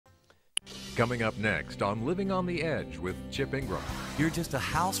Coming up next on Living on the Edge with Chip Ingram. You're just a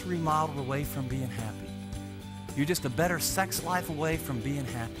house remodeled away from being happy. You're just a better sex life away from being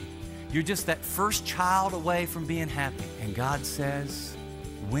happy. You're just that first child away from being happy. And God says,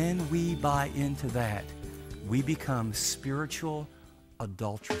 when we buy into that, we become spiritual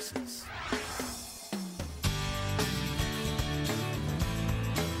adulteresses.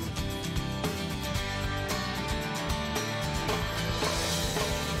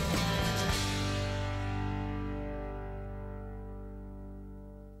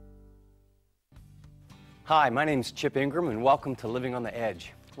 Hi, my name's Chip Ingram, and welcome to Living on the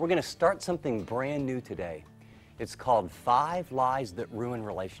Edge. We're going to start something brand new today. It's called 5 Lies That Ruin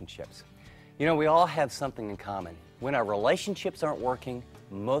Relationships. You know, we all have something in common. When our relationships aren't working,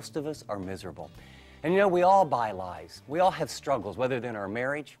 most of us are miserable. And you know, we all buy lies. We all have struggles, whether they're in our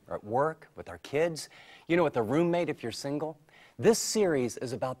marriage, or at work, with our kids, you know, with a roommate if you're single. This series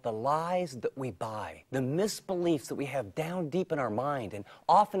is about the lies that we buy, the misbeliefs that we have down deep in our mind and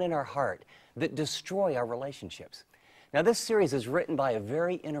often in our heart that destroy our relationships. Now, this series is written by a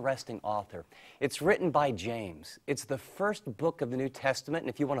very interesting author. It's written by James. It's the first book of the New Testament, and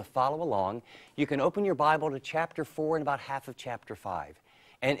if you want to follow along, you can open your Bible to chapter 4 and about half of chapter 5.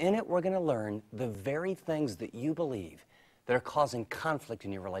 And in it, we're going to learn the very things that you believe that are causing conflict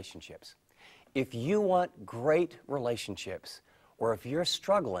in your relationships. If you want great relationships, or if you're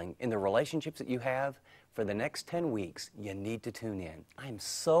struggling in the relationships that you have, for the next 10 weeks, you need to tune in. I'm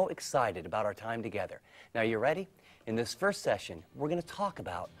so excited about our time together. Now, you ready? In this first session, we're going to talk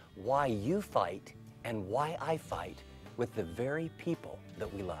about why you fight and why I fight with the very people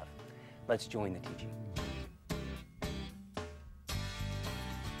that we love. Let's join the teaching.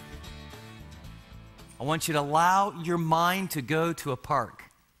 I want you to allow your mind to go to a park.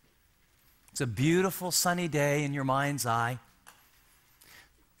 It's a beautiful sunny day in your mind's eye.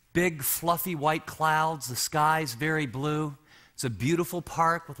 Big, fluffy white clouds, the sky's very blue. It's a beautiful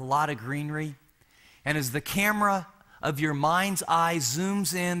park with a lot of greenery. And as the camera of your mind's eye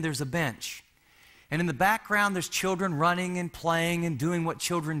zooms in, there's a bench. And in the background, there's children running and playing and doing what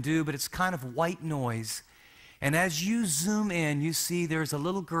children do, but it's kind of white noise. And as you zoom in, you see there's a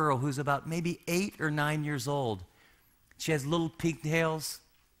little girl who's about maybe 8 or 9 years old. She has little pigtails.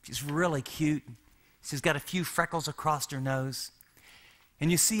 She's really cute. She's got a few freckles across her nose. And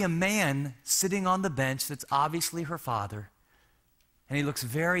you see a man sitting on the bench that's obviously her father, and he looks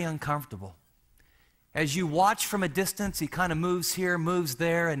very uncomfortable. As you watch from a distance, he kind of moves here, moves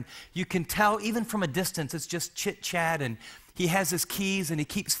there, and you can tell even from a distance it's just chit-chat, and he has his keys, and he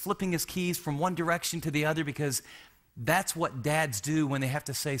keeps flipping his keys from one direction to the other because that's what dads do when they have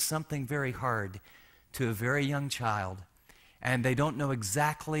to say something very hard to a very young child, and they don't know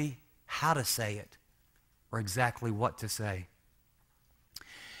exactly how to say it or exactly what to say.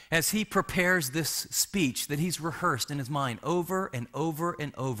 As he prepares this speech that he's rehearsed in his mind over and over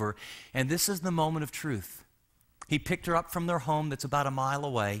and over, and this is the moment of truth. He picked her up from their home that's about a mile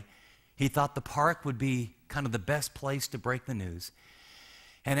away. He thought the park would be kind of the best place to break the news.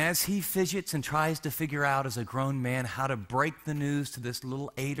 And as he fidgets and tries to figure out as a grown man how to break the news to this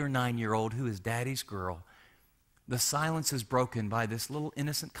little 8 or 9-year-old who is daddy's girl, the silence is broken by this little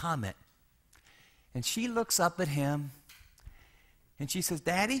innocent comment. And she looks up at him, and she says,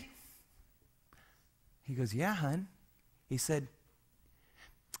 "Daddy?" He goes, "Yeah, hon." He said,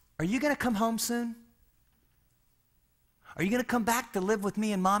 "Are you going to come home soon? Are you going to come back to live with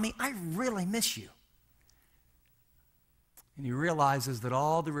me and Mommy? I really miss you." And he realizes that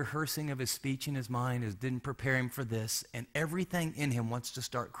all the rehearsing of his speech in his mind didn't prepare him for this, and everything in him wants to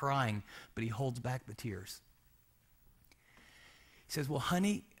start crying, but he holds back the tears. He says, "Well,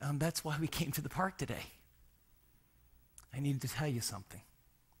 honey, that's why we came to the park today. I needed to tell you something.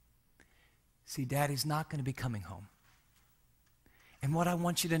 See, Daddy's not going to be coming home. And what I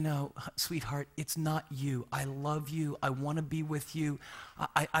want you to know, sweetheart, it's not you. I love you. I want to be with you.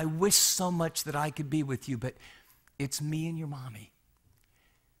 I wish so much that I could be with you, but it's me and your Mommy.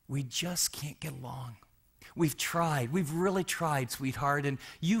 We just can't get along. We've tried. We've really tried, sweetheart, and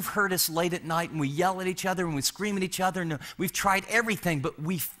you've heard us late at night, and we yell at each other, and we scream at each other, and we've tried everything, but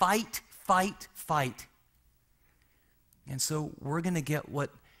we fight. And so we're going to get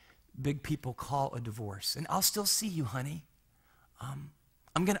what big people call a divorce. And I'll still see you, honey. I'm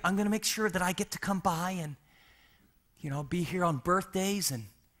going to make sure that I get to come by and, be here on birthdays. And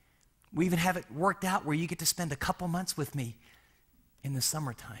we even have it worked out where you get to spend a couple months with me in the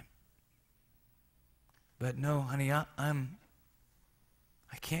summertime. But no, honey, I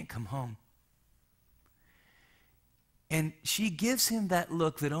can't come home. And she gives him that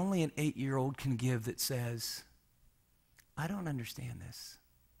look that only an 8-year-old can give that says, I don't understand this.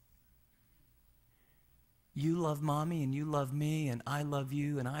 You love mommy and you love me and I love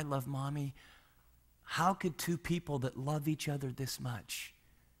you and I love mommy. How could two people that love each other this much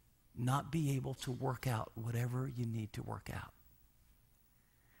not be able to work out whatever you need to work out?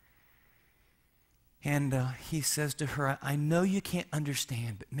 And he says to her, I know you can't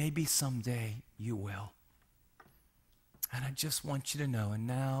understand, but maybe someday you will. And I just want you to know. And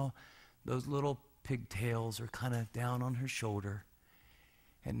now those little pigtails are kind of down on her shoulder.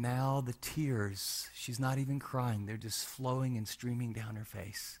 And now the tears, she's not even crying, they're just flowing and streaming down her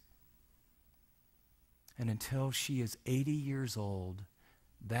face. And until she is 80 years old,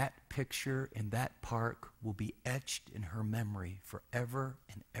 that picture in that park will be etched in her memory forever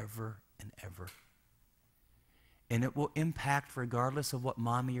and ever and ever. And it will impact, regardless of what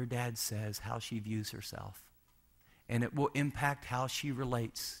mommy or dad says, how she views herself. And it will impact how she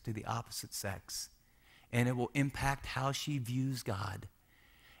relates to the opposite sex. And it will impact how she views God.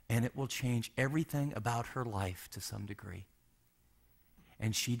 And it will change everything about her life to some degree.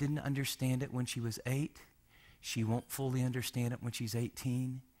 And she didn't understand it when she was 8. She won't fully understand it when she's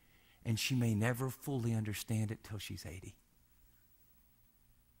 18. And she may never fully understand it till she's 80.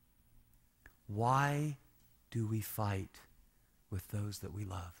 Why do we fight with those that we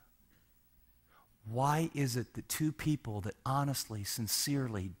love? Why is it that two people that honestly,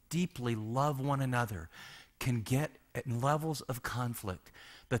 sincerely, deeply love one another can get at levels of conflict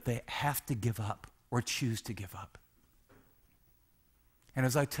that they have to give up or choose to give up? And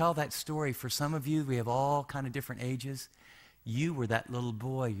as I tell that story, for some of you, we have all kind of different ages. You were that little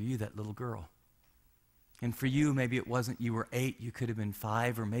boy, or you that little girl. And for you, maybe it wasn't you were 8, you could have been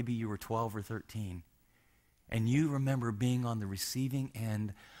 5, or maybe you were 12 or 13. And you remember being on the receiving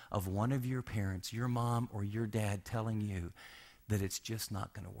end of one of your parents, your mom or your dad, telling you that it's just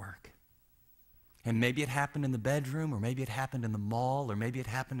not going to work. And maybe it happened in the bedroom, or maybe it happened in the mall, or maybe it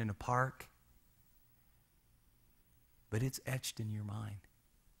happened in a park. But it's etched in your mind.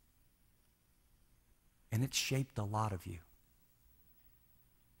 And it's shaped a lot of you.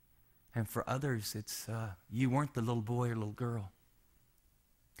 And for others, it's you weren't the little boy or little girl.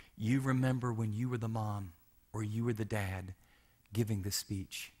 You remember when you were the mom or you were the dad giving this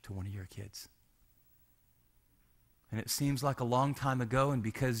speech to one of your kids. And it seems like a long time ago, and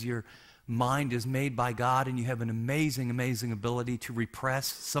because your mind is made by God and you have an amazing, amazing ability to repress,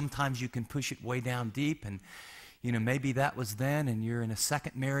 sometimes you can push it way down deep, and maybe that was then, and you're in a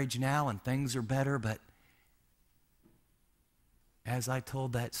second marriage now and things are better, but as I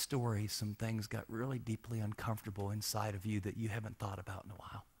told that story, some things got really deeply uncomfortable inside of you that you haven't thought about in a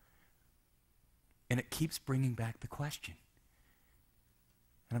while. And it keeps bringing back the question.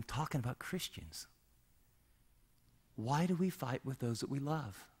 And I'm talking about Christians. Why do we fight with those that we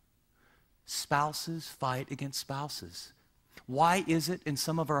love? Spouses fight against spouses. Why is it in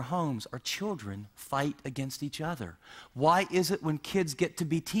some of our homes our children fight against each other? Why is it when kids get to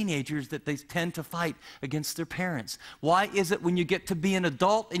be teenagers that they tend to fight against their parents? Why is it when you get to be an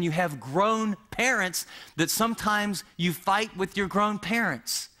adult and you have grown parents that sometimes you fight with your grown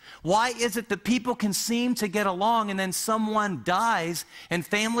parents? Why is it that people can seem to get along and then someone dies, and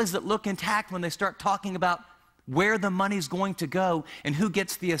families that look intact, when they start talking about where the money's going to go and who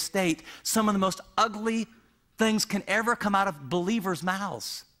gets the estate, some of the most ugly things can ever come out of believers'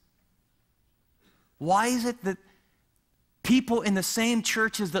 mouths? Why is it that people in the same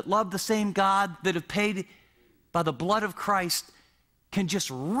churches that love the same God, that have paid by the blood of Christ, can just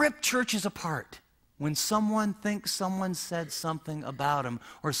rip churches apart when someone thinks someone said something about them,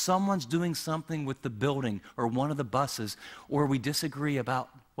 or someone's doing something with the building or one of the buses, or we disagree about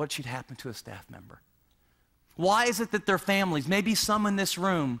what should happen to a staff member? Why is it that their families, maybe some in this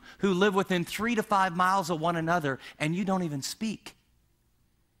room, who live within 3 to 5 miles of one another, and you don't even speak?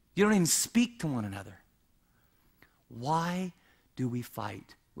 You don't even speak to one another. Why do we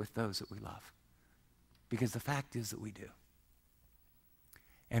fight with those that we love? Because the fact is that we do.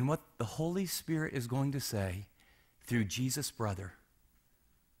 And what the Holy Spirit is going to say through Jesus' brother,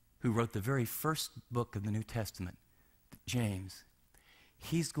 who wrote the very first book of the New Testament, James,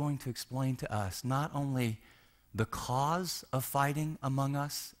 he's going to explain to us not only the cause of fighting among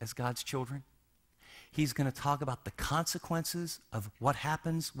us as God's children, he's going to talk about the consequences of what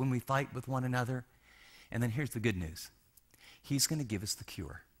happens when we fight with one another. And then here's the good news. He's going to give us the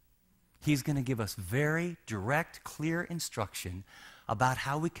cure. He's going to give us very direct, clear instruction about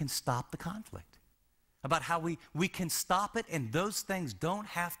how we can stop the conflict, about how we can stop it, and those things don't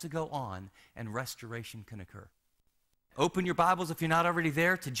have to go on, and restoration can occur. Open your Bibles, if you're not already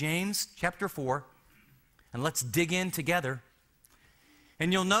there, to James chapter 4, and let's dig in together.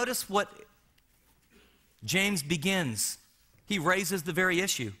 And you'll notice what James begins. He raises the very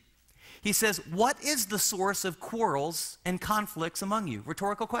issue. He says, what is the source of quarrels and conflicts among you?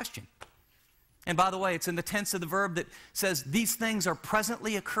 Rhetorical question. And by the way, it's in the tense of the verb that says these things are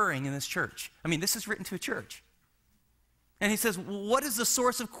presently occurring in this church. I mean, this is written to a church. And he says, what is the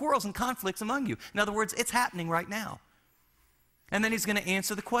source of quarrels and conflicts among you? In other words, it's happening right now. And then he's going to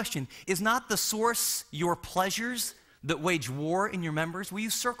answer the question, is not the source your pleasures that wage war in your members? Will you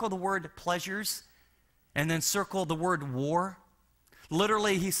circle the word pleasures and then circle the word war?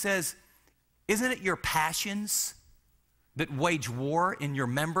 Literally, he says, isn't it your passions that wage war in your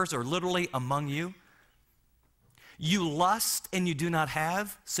members, or literally among you? You lust and you do not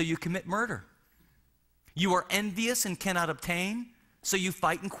have, so you commit murder. You are envious and cannot obtain, so you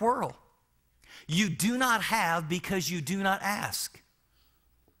fight and quarrel. You do not have because you do not ask.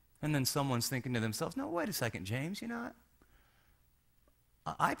 And then someone's thinking to themselves, no, wait a second, James, you know,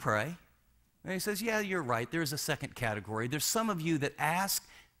 I pray. And he says, yeah, you're right, there's a second category. There's some of you that ask,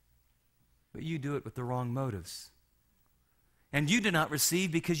 but you do it with the wrong motives. And you do not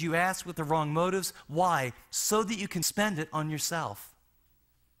receive because you ask with the wrong motives. Why? So that you can spend it on yourself.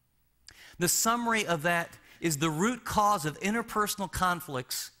 The summary of that is the root cause of interpersonal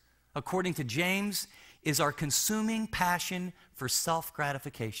conflicts, according to James, is our consuming passion for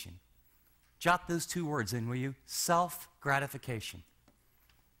self-gratification. Jot those two words in, will you? Self-gratification.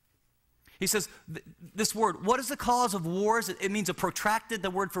 He says, this word, what is the cause of wars? It means a protracted, the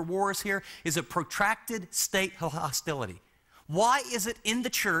word for wars here is a protracted state of hostility. Why is it in the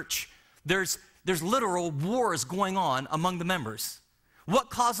church there's literal wars going on among the members? What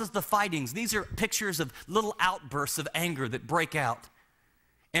causes the fightings? These are pictures of little outbursts of anger that break out.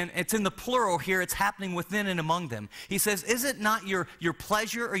 And it's in the plural here, it's happening within and among them. He says, is it not your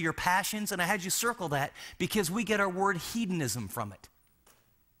pleasure or your passions? And I had you circle that because we get our word hedonism from it.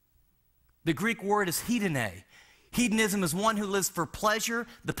 The Greek word is hedone. Hedonism is one who lives for pleasure,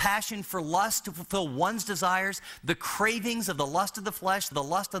 the passion for lust to fulfill one's desires, the cravings of the lust of the flesh, the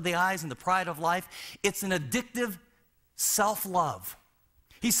lust of the eyes, and the pride of life. It's an addictive self-love.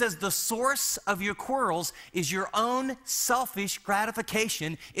 He says the source of your quarrels is your own selfish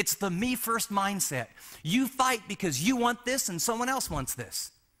gratification. It's the me first mindset. You fight because you want this and someone else wants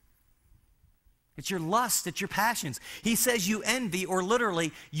this. It's your lust, it's your passions. He says you envy, or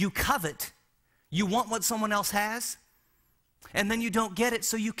literally you covet. You want what someone else has, and then you don't get it,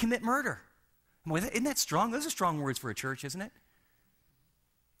 so you commit murder. Boy, isn't that strong? Those are strong words for a church, isn't it?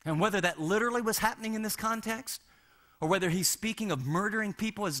 And whether that literally was happening in this context, or whether he's speaking of murdering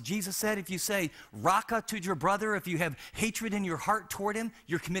people, as Jesus said, if you say raka to your brother, if you have hatred in your heart toward him,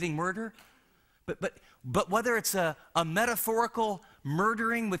 you're committing murder. But whether it's a metaphorical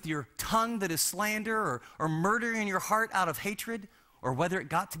murdering with your tongue that is slander, or murdering in your heart out of hatred, or whether it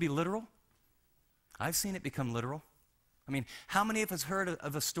got to be literal, I've seen it become literal. I mean, how many of us heard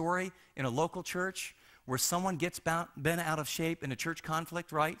of a story in a local church where someone gets bent out of shape in a church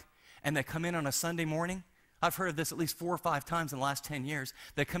conflict, right? And they come in on a Sunday morning. I've heard of this at least 4 or 5 times in the last 10 years.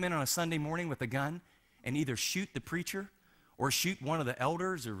 They come in on a Sunday morning with a gun and either shoot the preacher or shoot one of the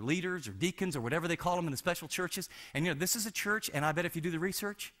elders or leaders or deacons or whatever they call them in the special churches. And you know, this is a church, and I bet if you do the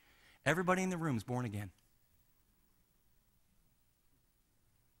research, everybody in the room is born again.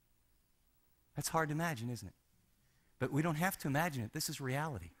 That's hard to imagine, isn't it? But we don't have to imagine it. This is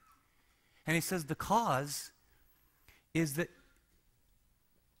reality. And he says the cause is that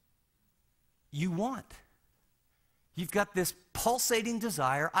you want. You've got this pulsating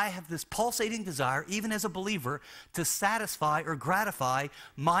desire. I have this pulsating desire, even as a believer, to satisfy or gratify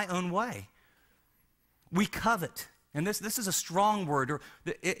my own way. We covet. And this is a strong word, or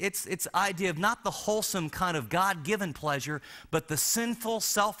it's idea of not the wholesome kind of God-given pleasure, but the sinful,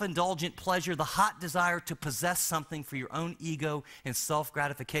 self-indulgent pleasure, the hot desire to possess something for your own ego and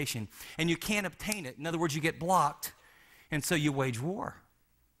self-gratification. And you can't obtain it. In other words, you get blocked, and so you wage war.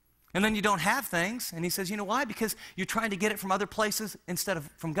 And then you don't have things, and he says, you know why? Because you're trying to get it from other places instead of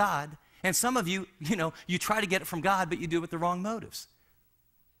from God. And some of you, you try to get it from God, but you do it with the wrong motives.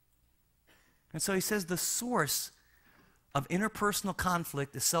 And so he says the source of interpersonal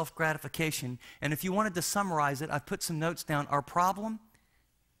conflict is self-gratification. And if you wanted to summarize it, I've put some notes down. Our problem,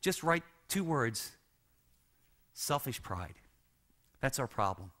 just write 2 words: selfish pride. That's our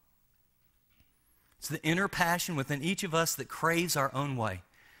problem. It's the inner passion within each of us that craves our own way.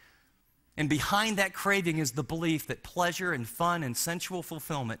 And behind that craving is the belief that pleasure and fun and sensual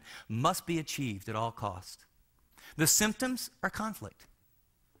fulfillment must be achieved at all costs. The symptoms are conflict.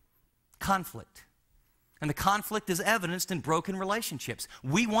 Conflict. And the conflict is evidenced in broken relationships.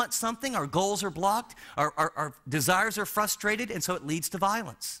 We want something, our goals are blocked, our desires are frustrated, and so it leads to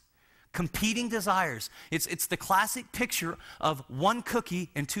violence. Competing desires. It's the classic picture of one cookie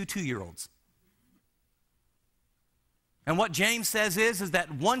and two 2-year-olds. And what James says is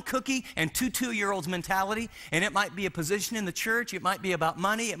that one cookie and two 2-year-olds mentality, and it might be a position in the church, it might be about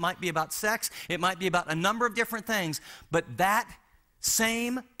money, it might be about sex, it might be about a number of different things, but that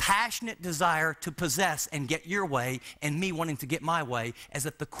same passionate desire to possess and get your way and me wanting to get my way is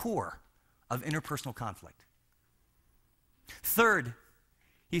at the core of interpersonal conflict. Third,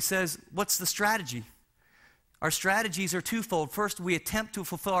 he says, what's the strategy? Our strategies are twofold. First, we attempt to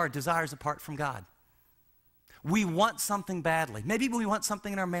fulfill our desires apart from God. We want something badly. Maybe we want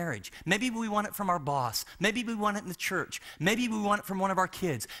something in our marriage. Maybe we want it from our boss. Maybe we want it in the church. Maybe we want it from one of our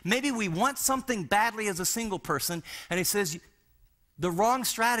kids. Maybe we want something badly as a single person. And he says, the wrong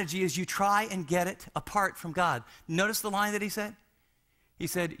strategy is you try and get it apart from God. Notice the line that he said? He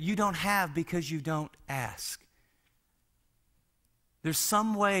said, you don't have because you don't ask. There's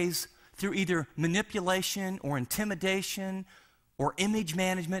some ways through either manipulation or intimidation or image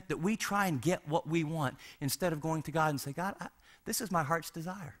management that we try and get what we want instead of going to God and say, God, this is my heart's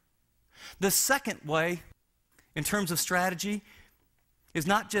desire. The second way, in terms of strategy, is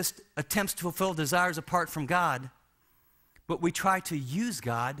not just attempts to fulfill desires apart from God, but we try to use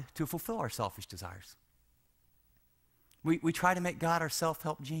God to fulfill our selfish desires. We try to make God our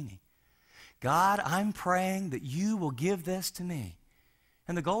self-help genie. God, I'm praying that you will give this to me.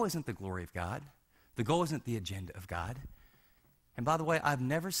 And the goal isn't the glory of God. The goal isn't the agenda of God. And by the way, I've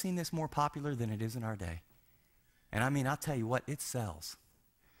never seen this more popular than it is in our day. And I mean, I'll tell you what, it sells.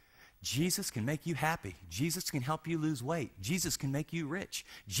 Jesus can make you happy. Jesus can help you lose weight. Jesus can make you rich.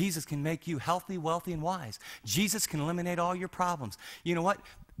 Jesus can make you healthy, wealthy, and wise. Jesus can eliminate all your problems. You know what?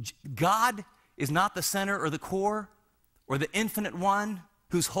 God is not the center or the core or the infinite one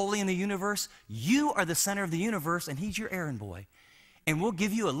who's holy in the universe. You are the center of the universe, and he's your errand boy. And we'll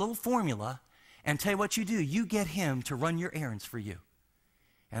give you a little formula and tell you what you do. You get him to run your errands for you.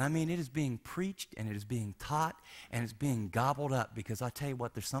 And I mean, it is being preached, and it is being taught, and it's being gobbled up, because I tell you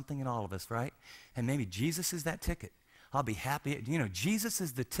what, there's something in all of us, right? And maybe Jesus is that ticket. I'll be happy. You know, Jesus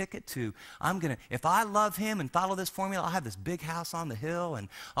is the ticket to, if I love him and follow this formula, I'll have this big house on the hill, and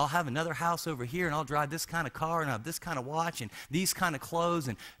I'll have another house over here, and I'll drive this kind of car, and I'll have this kind of watch, and these kind of clothes,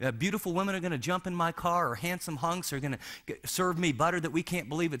 and beautiful women are going to jump in my car, or handsome hunks are going to serve me butter that we can't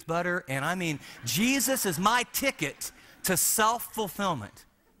believe it's butter. And I mean, Jesus is my ticket to self-fulfillment.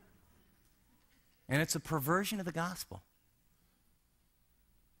 And it's a perversion of the gospel.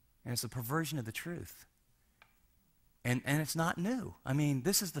 And it's a perversion of the truth. And it's not new. I mean,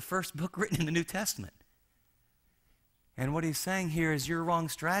 this is the first book written in the New Testament. And what he's saying here is your wrong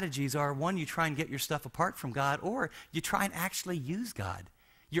strategies are, one, you try and get your stuff apart from God, or you try and actually use God.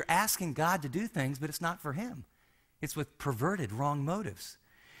 You're asking God to do things, but it's not for him. It's with perverted, wrong motives.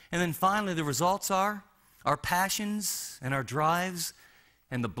 And then finally, the results are our passions and our drives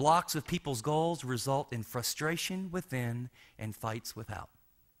and the blocks of people's goals result in frustration within and fights without.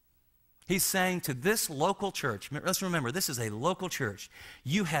 He's saying to this local church, let's remember, this is a local church.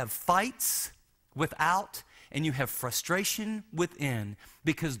 You have fights without and you have frustration within,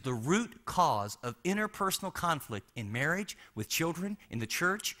 because the root cause of interpersonal conflict in marriage, with children, in the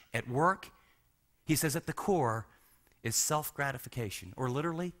church, at work, he says at the core is self-gratification, or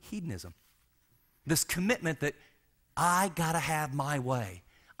literally hedonism. This commitment that I gotta have my way.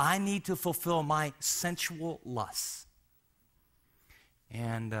 I need to fulfill my sensual lusts.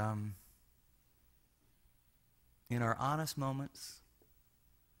 And in our honest moments,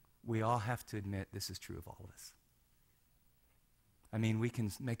 we all have to admit this is true of all of us. I mean, we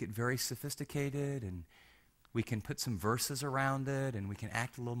can make it very sophisticated, and we can put some verses around it, and we can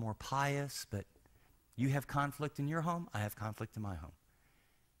act a little more pious, but you have conflict in your home, I have conflict in my home.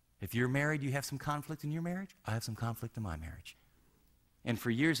 If you're married, you have some conflict in your marriage, I have some conflict in my marriage. And for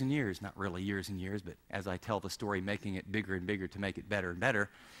years and years, not really years and years, but as I tell the story, making it bigger and bigger to make it better and better,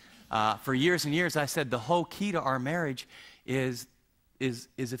 for years and years, I said the whole key to our marriage is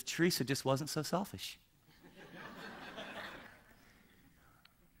if Teresa just wasn't so selfish.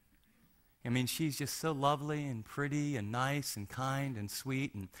 I mean, she's just so lovely and pretty and nice and kind and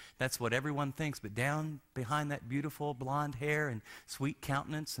sweet, and that's what everyone thinks. But down behind that beautiful blonde hair and sweet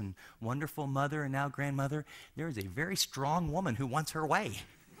countenance and wonderful mother and now grandmother, there is a very strong woman who wants her way.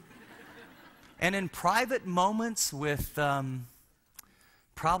 And in private moments with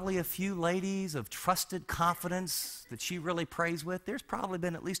probably a few ladies of trusted confidence that she really prays with, there's probably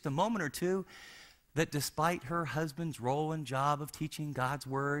been at least a moment or two that despite her husband's role and job of teaching God's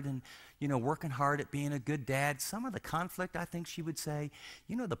word and, working hard at being a good dad, some of the conflict, I think she would say,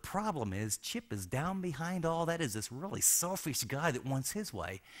 the problem is Chip is down behind all that is this really selfish guy that wants his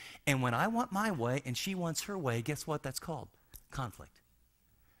way. And when I want my way and she wants her way, guess what that's called? Conflict.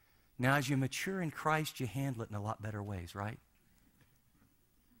 Now, as you mature in Christ, you handle it in a lot better ways, right?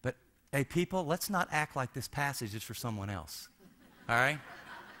 But, hey, people, let's not act like this passage is for someone else, all right?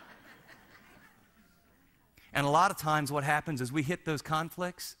 And a lot of times what happens is we hit those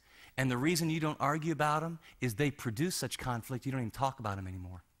conflicts, and the reason you don't argue about them is they produce such conflict you don't even talk about them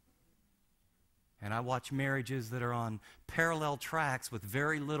anymore. And I watch marriages that are on parallel tracks with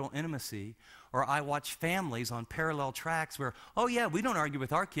very little intimacy, or I watch families on parallel tracks where, oh yeah, we don't argue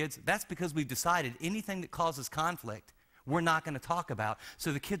with our kids. That's because we've decided anything that causes conflict, we're not going to talk about.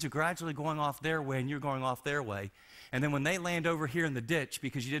 So the kids are gradually going off their way and you're going off their way. And then when they land over here in the ditch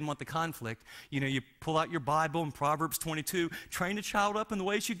because you didn't want the conflict, you pull out your Bible in Proverbs 22, train a child up in the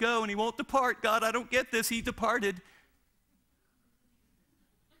way he should go and he won't depart. God, I don't get this. He departed.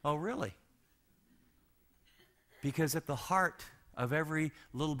 Oh, really? Because at the heart of every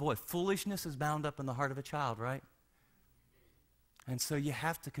little boy, foolishness is bound up in the heart of a child, right? And so you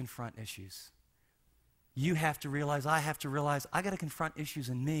have to confront issues. You have to realize, I have to realize, I got to confront issues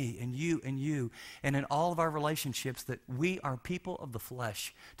in me and you and in all of our relationships that we are people of the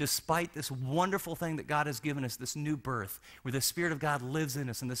flesh, despite this wonderful thing that God has given us, this new birth, where the Spirit of God lives in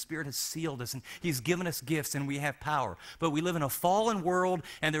us and the Spirit has sealed us and He's given us gifts and we have power. But we live in a fallen world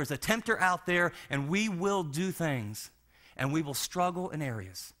and there's a tempter out there and we will do things and we will struggle in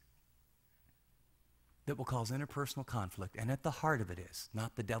areas that will cause interpersonal conflict. And at the heart of it is,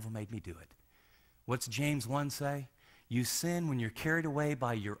 not the devil made me do it. What's James 1 say? You sin when you're carried away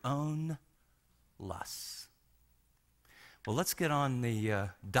by your own lusts. Well, let's get on the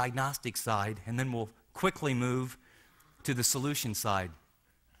diagnostic side, and then we'll quickly move to the solution side.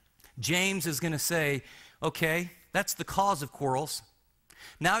 James is going to say, okay, that's the cause of quarrels.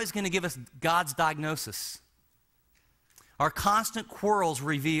 Now he's going to give us God's diagnosis. Our constant quarrels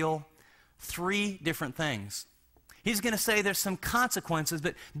reveal three different things. He's going to say there's some consequences,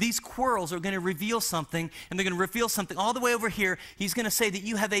 but these quarrels are going to reveal something, and they're going to reveal something all the way over here. He's going to say that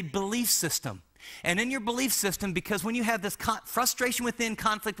you have a belief system. And in your belief system, because when you have this frustration within,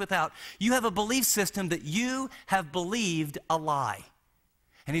 conflict without, you have a belief system that you have believed a lie.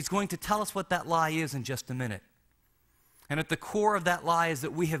 And he's going to tell us what that lie is in just a minute. And at the core of that lie is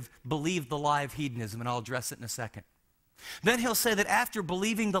that we have believed the lie of hedonism, and I'll address it in a second. Then he'll say that after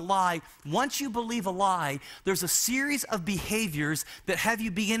believing the lie, once you believe a lie, there's a series of behaviors that have you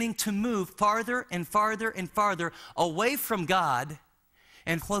beginning to move farther and farther and farther away from God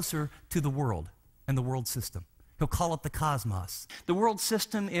and closer to the world and the world system. He'll call it the cosmos. The world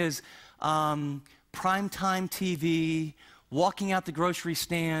system is primetime TV, walking out the grocery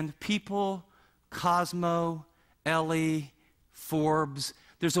stand, People, Cosmo, Ellie, Forbes.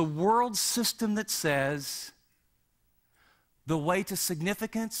 There's a world system that says the way to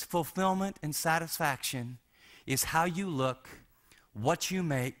significance, fulfillment, and satisfaction is how you look, what you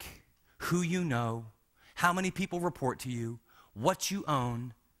make, who you know, how many people report to you, what you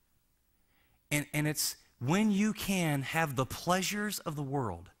own. And it's when you can have the pleasures of the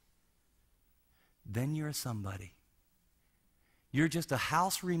world, then you're somebody. You're just a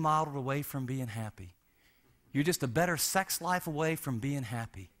house remodeled away from being happy. You're just a better sex life away from being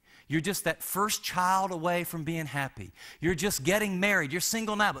happy. You're just that first child away from being happy. You're just getting married. You're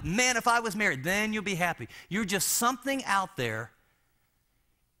single now, but man, if I was married, then you'll be happy. You're just something out there.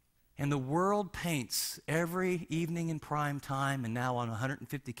 And the world paints every evening in prime time and now on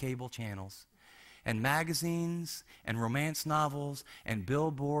 150 cable channels and magazines and romance novels and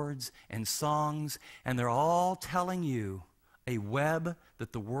billboards and songs, and they're all telling you a web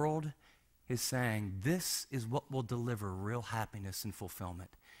that the world is saying, this is what will deliver real happiness and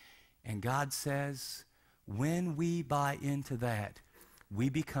fulfillment. And God says, when we buy into that, we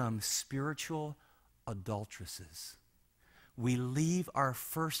become spiritual adulteresses. We leave our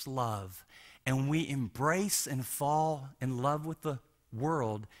first love, and we embrace and fall in love with the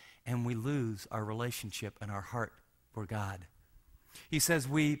world, and we lose our relationship and our heart for God. He says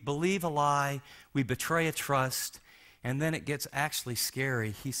we believe a lie, we betray a trust, and then it gets actually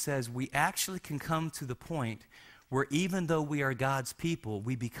scary. He says we actually can come to the point where even though we are God's people,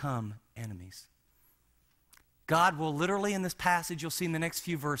 we become enemies. God will literally, in this passage, you'll see in the next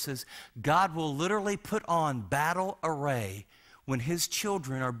few verses, God will literally put on battle array when His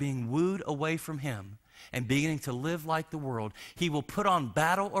children are being wooed away from Him. and beginning to live like the world. He will put on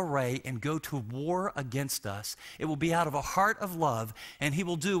battle array and go to war against us. It will be out of a heart of love, and he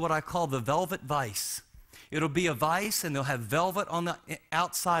will do what I call the velvet vice. It'll be a vice, and they'll have velvet on the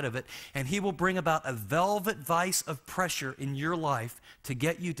outside of it, and he will bring about a velvet vice of pressure in your life to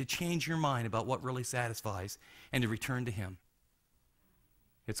get you to change your mind about what really satisfies and to return to him.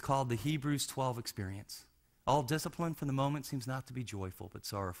 It's called the Hebrews 12 experience. All discipline for the moment seems not to be joyful, but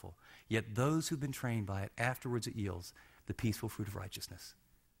sorrowful. Yet those who've been trained by it, afterwards it yields the peaceful fruit of righteousness.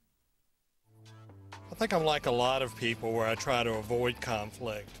 I think I'm like a lot of people where I try to avoid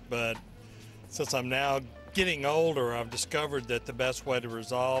conflict, but since I'm now getting older, I've discovered that the best way to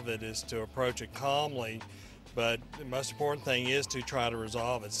resolve it is to approach it calmly, but the most important thing is to try to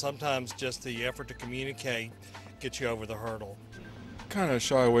resolve it. Sometimes just the effort to communicate gets you over the hurdle. Kind of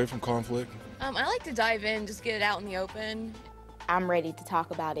shy away from conflict. I like to dive in, just get it out in the open. I'm ready to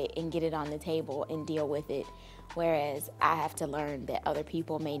talk about it and get it on the table and deal with it, whereas I have to learn that other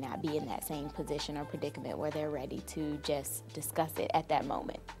people may not be in that same position or predicament where they're ready to just discuss it at that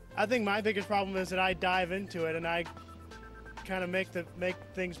moment. I think my biggest problem is that I dive into it and I kind of make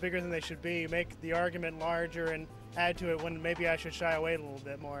things bigger than they should be, make the argument larger and add to it when maybe I should shy away a little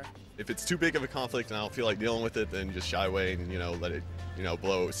bit more. If it's too big of a conflict and I don't feel like dealing with it, then just shy away and, let it,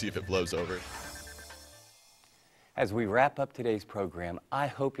 blow, see if it blows over. As we wrap up today's program, I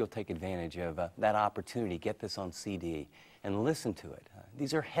hope you'll take advantage of that opportunity, get this on CD, and listen to it.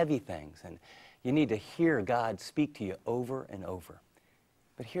 These are heavy things, and you need to hear God speak to you over and over.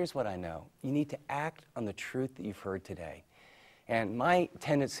 But here's what I know. You need to act on the truth that you've heard today. And my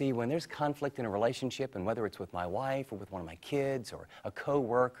tendency when there's conflict in a relationship, and whether it's with my wife or with one of my kids or a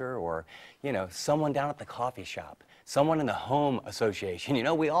coworker or, someone down at the coffee shop, someone in the home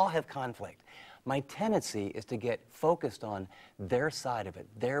association, we all have conflict. My tendency is to get focused on their side of it,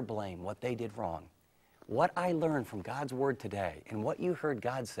 their blame, what they did wrong. What I learned from God's Word today and what you heard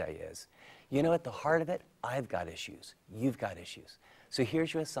God say is, at the heart of it, I've got issues. You've got issues. So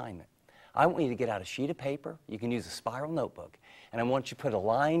here's your assignment. I want you to get out a sheet of paper. You can use a spiral notebook. And I want you to put a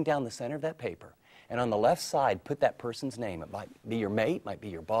line down the center of that paper. And on the left side, put that person's name. It might be your mate, might be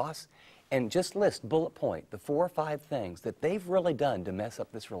your boss. And just list, bullet point, the 4 or 5 things that they've really done to mess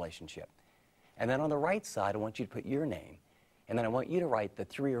up this relationship. And then on the right side, I want you to put your name. And then I want you to write the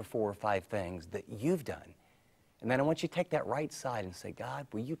 3 or 4 or 5 things that you've done. And then I want you to take that right side and say, God,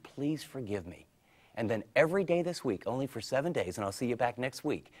 will you please forgive me? And then every day this week, only for 7 days, and I'll see you back next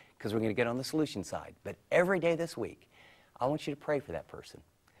week because we're going to get on the solution side. But every day this week, I want you to pray for that person.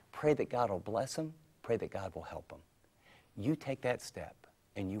 Pray that God will bless them. Pray that God will help them. You take that step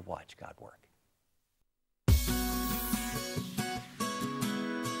and you watch God work.